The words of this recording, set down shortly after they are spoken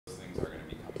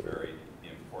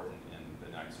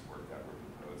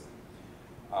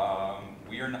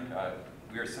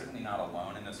we are certainly not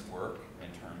alone in this work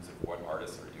in terms of what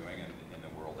artists are doing in the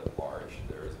world at large.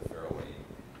 There is a fairly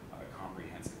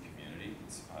comprehensive community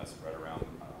spread around the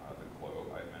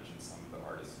globe. I mentioned some of the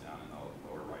artists down in the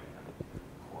lower right-hand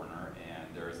corner, and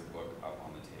there is a book up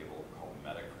on the table called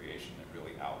Meta Creation that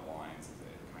really outlines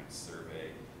a kind of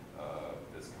survey of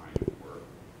this kind of work.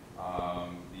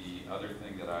 The other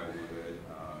thing that I would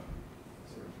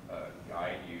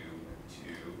guide you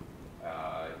to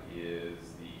is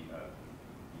the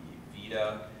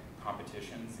VIDA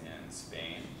competitions in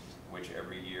Spain, which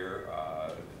every year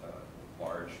a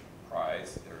large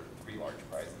prize, there are 3 large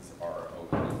prizes, are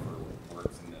open for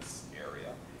works in this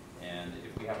area. And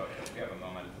if we have a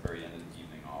moment at the very end of the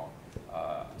evening, I'll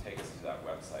take us to that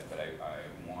website. But I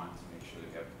want to make sure that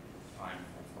we have time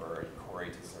for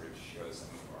Corey to sort of show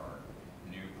some of our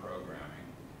new programming.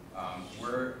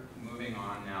 We're moving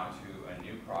on now to a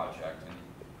new project, and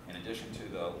in addition to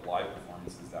the live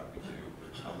performances that we do,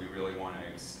 we really want to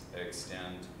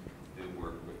extend the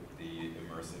work with the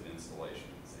immersive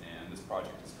installations. And this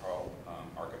project is called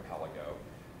Archipelago.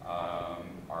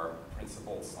 Our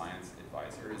principal science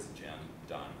advisor is Jen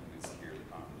Dunn, who's here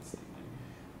this evening.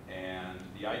 And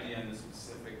the idea in this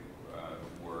specific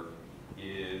work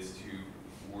is to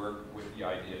work with the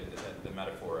idea, the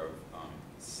metaphor of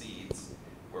seeds,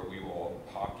 where we will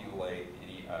populate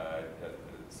any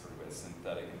sort of a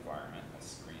synthetic environment, a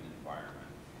screen environment,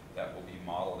 that will be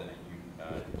modeled in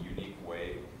a unique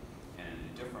way and in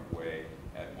a different way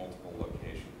at multiple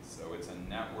locations. So it's a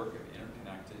network of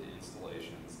interconnected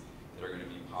installations that are going to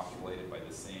be populated by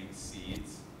the same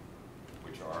seeds,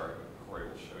 which are, Corey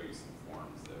will show you some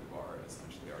forms that are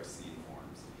essentially our seed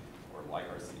forms, or like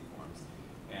our seed forms.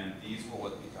 And these will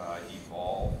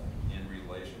evolve in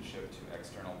relationship to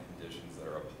external conditions that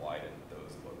are applied at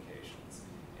those locations.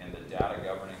 And the data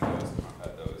governing those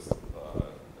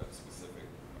specific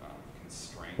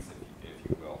constraints, if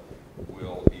you will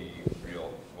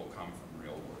come from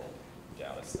real-world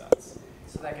data sets.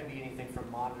 So that could be anything from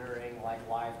monitoring like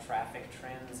live traffic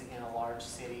trends in a large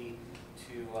city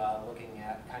to looking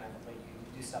at kind of like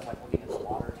you do stuff like looking at the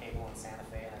water table in Santa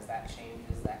Fe, and as that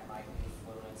changes, that might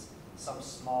influence some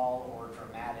small or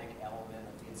dramatic element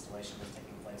of the installation that's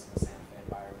taking place in the Santa Fe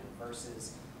environment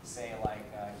versus, say, like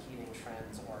heating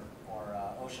trends or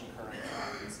ocean current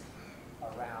trends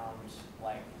around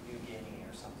like New Guinea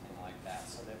or something like that.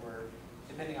 So that we're,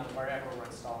 depending on wherever we're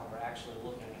installing, we're actually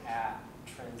looking at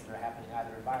trends that are happening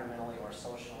either environmentally or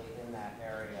socially in that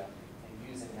area and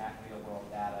using that real world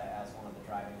data as one of the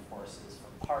driving forces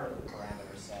for part of the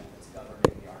parameter set that's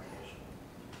governing the artificial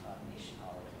niche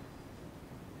ecology.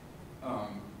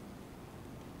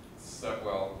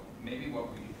 Well, maybe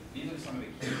these are some of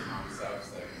the key concepts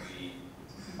that we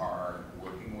are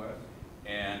working with,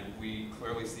 and we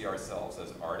clearly see ourselves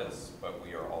as artists, but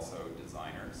we are also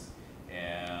designers.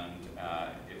 And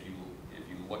if you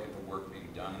look at the work being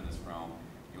done in this realm,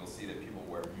 you'll see that people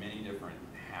wear many different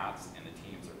hats, and the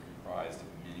teams are comprised of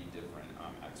many different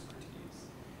expertise.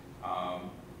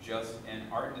 In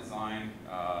art design,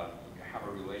 you have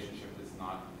a relationship that's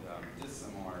not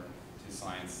dissimilar to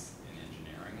science and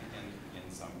engineering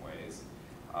in some ways.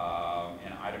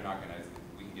 And I'm not going to,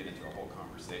 we can get into a whole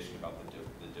conversation about the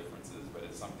differences, but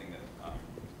it's something that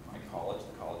my college,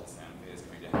 the College of Santa Fe, is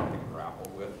going to have to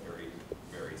grapple with very,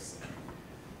 very soon.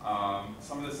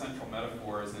 Some of the central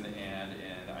metaphors, and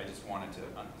I just wanted to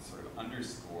sort of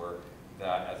underscore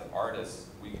that as artists,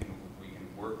 we can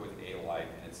work with A-like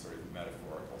in its sort of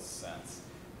metaphorical sense.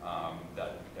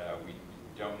 That we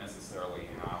don't necessarily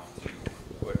have to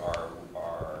put our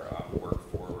work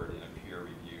forward in a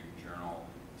peer-reviewed journal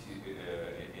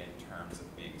in terms of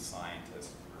being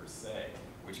scientists per se,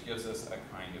 which gives us a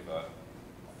kind of a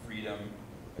freedom,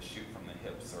 a shoot from the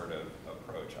hip sort of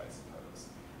approach, I suppose.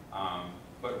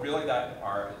 But really that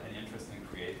are an interest in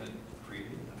creation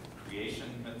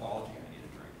mythology, I need a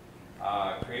drink.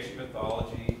 Creation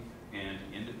mythology and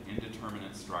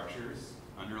indeterminate structures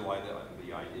underlie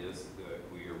the ideas that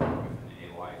we are working with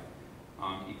in A-Life.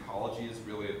 Ecology is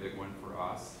really a big one for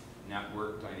us.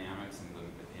 Network dynamics and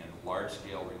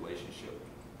large-scale relationship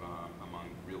among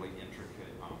really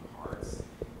intricate parts.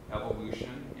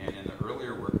 Evolution, and in the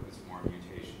earlier work it was more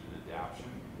mutation and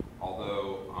adaptation.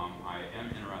 Although I am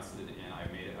interested in,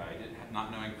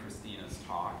 not knowing Christina's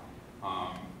talk,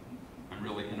 I'm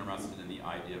really interested in the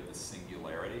idea of the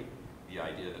singularity, the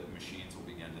idea that machines will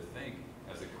begin to think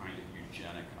as a kind of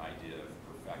eugenic idea of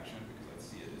perfection, because I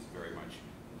see it as very much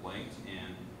linked.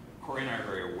 And Corey and I are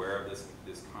very aware of these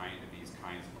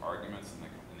kinds of arguments and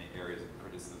the areas of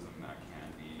criticism that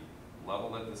can be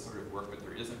leveled at this sort of work, but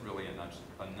there isn't really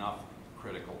enough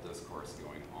critical discourse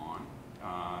going on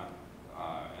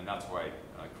and that's why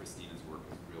Christina's work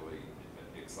is really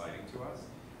exciting to us.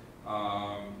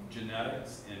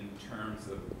 Genetics in terms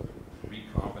of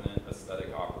recombinant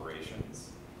aesthetic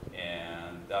operations,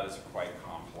 and that is quite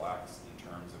complex in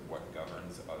terms of what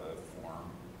governs the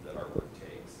form that our work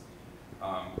takes.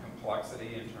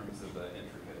 Complexity in terms of the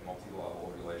intricate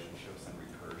multi-level relationships and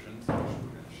recursions, which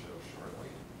we're going to show shortly.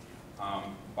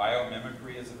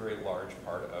 Biomimicry is a very large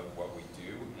part of what we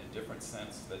do, in a different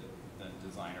sense than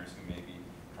designers who may be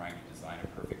trying to design a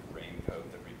perfect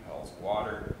raincoat that repels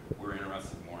water. We're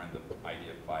interested more in the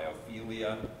idea of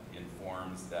biophilia in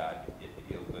forms that it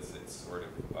elicits sort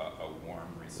of a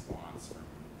warm response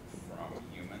from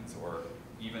humans, or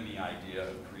even the idea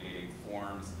of creating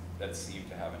forms that seem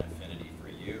to have an affinity for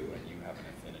you and you have an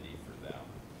affinity for them.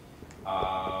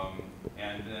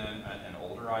 And then an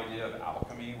older idea of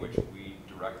alchemy, which we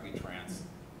directly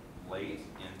translate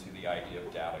into the idea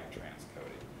of data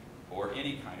transcoding, or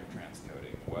any kind of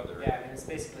transcoding, whether... Yeah, I mean, it's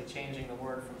basically changing the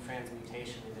word from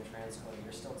transmutation into transcoding.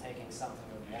 You're still taking something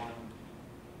with one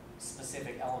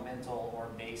specific elemental or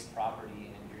base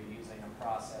property, and you're using a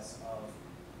process of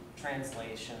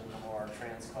translation or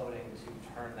transcoding to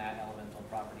turn that elemental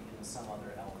property into some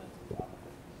other elemental property.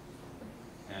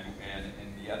 And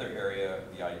in the other area,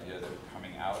 the idea that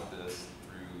coming out of this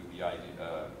through the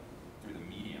idea, through the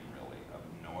medium really of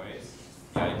noise,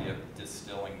 the idea of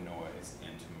distilling noise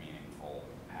into meaningful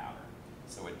pattern.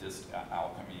 So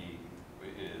alchemy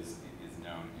is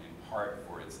known in part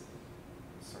for its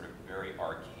sort of very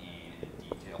arcane and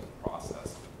detailed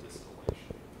process of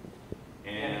distillation.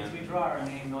 And as we draw our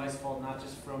name NoiseFold, not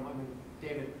just from, I mean,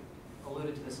 David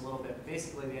alluded to this a little bit,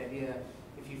 basically the idea,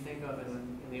 if you think of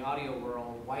in the audio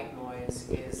world, white noise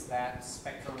is that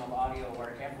spectrum of audio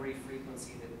where every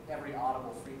frequency, every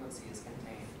audible frequency is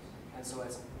contained. And so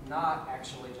it's not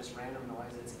actually just random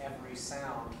noise, it's every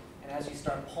sound. And as you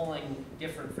start pulling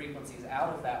different frequencies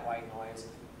out of that white noise,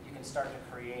 you can start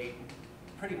to create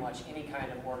pretty much any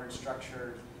kind of ordered,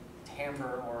 structured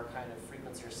timbre or kind of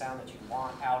frequency or sound that you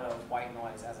want out of white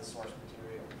noise as a source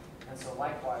material. And so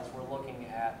likewise, we're looking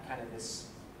at kind of this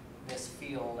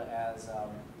field as a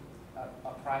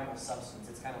primal substance.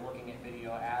 It's kind of looking at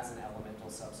video as an elemental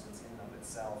substance in and of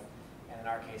itself, and in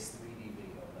our case, 3D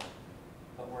video.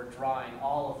 But we're drawing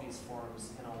all of these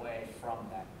forms in a way from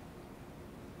that,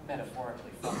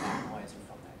 metaphorically, from that noise or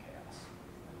from that chaos.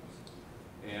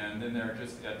 And then there are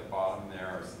just at the bottom there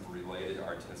are some related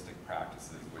artistic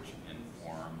practices which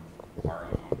inform our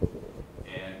own.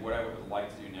 And what I would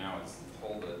like to do now is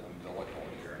hold the umbilical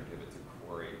here and give it to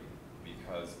Corey,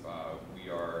 because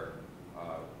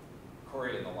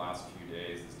Corey in the last few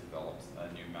days has developed a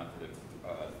new method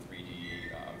of 3D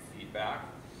feedback,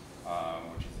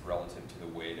 which is relative to the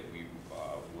way that we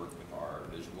work with our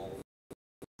visual.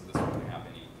 So this won't have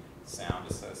any sound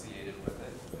associated with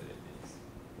it, but it is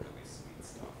really sweet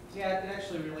stuff. Yeah, it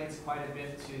actually relates quite a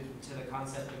bit to the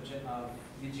concept of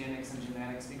eugenics and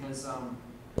genetics, because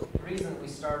the reason we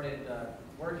started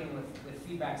working with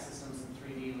feedback systems in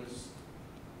 3D was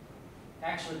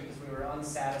actually because we were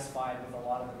unsatisfied with a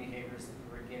lot of the behaviors that we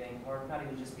were getting, or not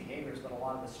even just behaviors, but a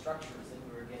lot of the structures that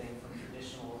we were getting from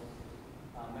traditional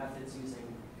methods using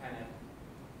kind of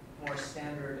more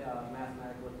standard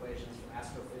mathematical equations from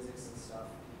astrophysics and stuff.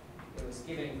 It was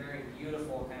giving very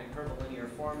beautiful kind of curvilinear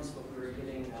forms, but we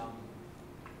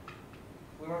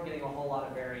weren't getting a whole lot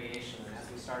of variation. And as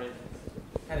we started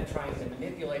kind of trying to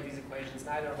manipulate these equations,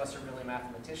 neither of us are really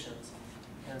mathematicians.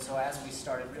 And so as we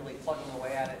started really plugging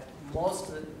away at it,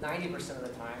 90% of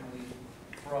the time, we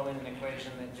throw in an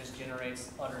equation that just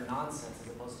generates utter nonsense as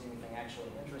opposed to anything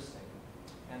actually interesting.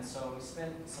 And so we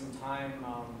spent some time,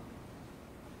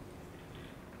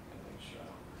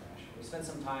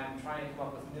 trying to come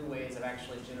up with new ways of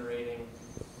actually generating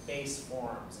base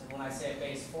forms. And when I say a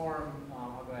base form,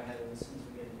 I'll go ahead and as soon as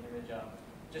we get an image up,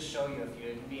 just show you a few.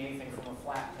 It can be anything from a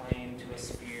flat plane to a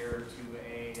sphere to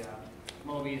a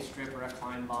Mobius strip or a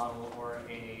Klein bottle, or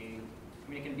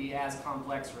it can be as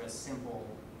complex or as simple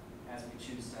as we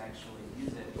choose to actually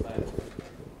use it. But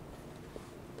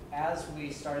as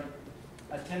we started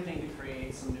attempting to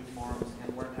create some new forms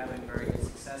and weren't having very good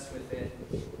success with it,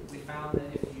 we found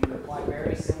that if you apply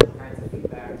very simple